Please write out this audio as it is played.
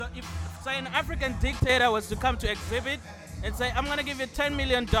So an African dictator was to come to exhibit and say, "I'm gonna give you $10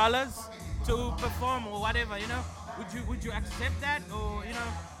 million to perform or whatever," would you accept that, or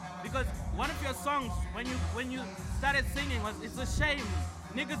because one of your songs when you started singing was "It's a shame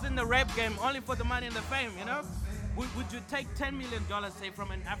niggas in the rap game only for the money and the fame," Would you take $10 million, say,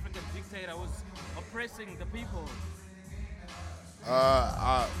 from an African dictator who's oppressing the people?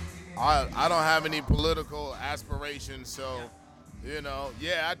 I don't have any political aspirations, so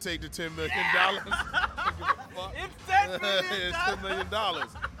I take the $10 million. It's $10 million. It's $10 million.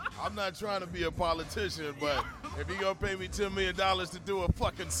 I'm not trying to be a politician, but if you're gonna pay me $10 million to do a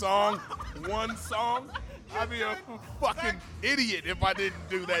fucking song, one song, I'd be a fucking idiot if I didn't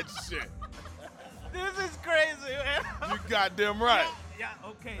do that shit. This is crazy, man. You goddamn right. Yeah,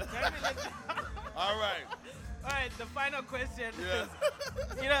 okay. $10 million. All right. All right, the final question Yeah.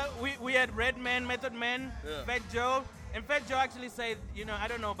 is, we had Redman, Method Man, Yeah. Fat Joe, and Fat Joe actually said, I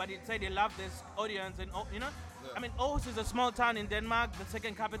don't know, but he said he loved this audience, and Yeah. I mean, Aarhus is a small town in Denmark, the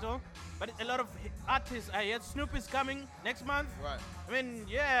second capital, but a lot of artists are here. Snoop is coming next month. Right. I mean,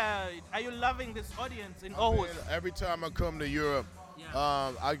 yeah, are you loving this audience in I Aarhus? mean, every time I come to Europe,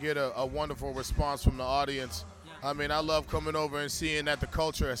 Yeah. I get a wonderful response from the audience. Yeah. I mean, I love coming over and seeing that the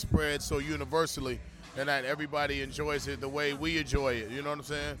culture has spread so universally and that everybody enjoys it the way we enjoy it. You know what I'm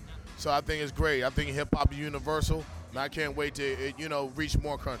saying? So I think it's great. I think hip-hop is universal, and I can't wait to, reach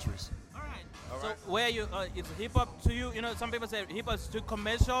more countries. So where is hip hop to you? Some people say hip hop is too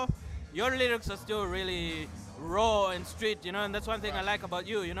commercial. Your lyrics are still really raw and street, and that's one thing I like about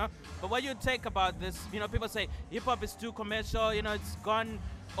you, But what you take about this, people say hip hop is too commercial, it's gone,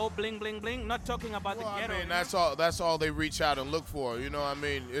 bling bling bling. Not talking about the ghetto. I mean, that's all they reach out and look for.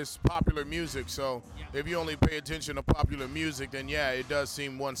 It's popular music. So if you only pay attention to popular music, then yeah, it does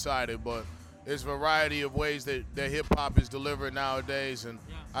seem one-sided, but. There's a variety of ways that hip-hop is delivered nowadays, and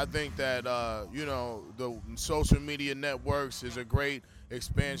I think that, the social media networks is a great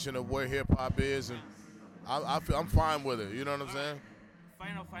expansion of where hip-hop is, and I'm fine with it, you know what I'm saying?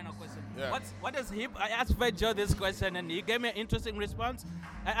 Final question. Yeah. What is hip? I asked Fat Joe this question, and he gave me an interesting response.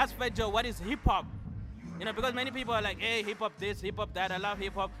 I asked Fat Joe, what is hip-hop? Because many people are like, hey, hip-hop this, hip-hop that, I love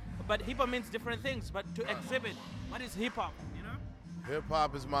hip-hop, but hip-hop means different things, but to exhibit, what is hip-hop,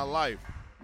 Hip-hop is my life.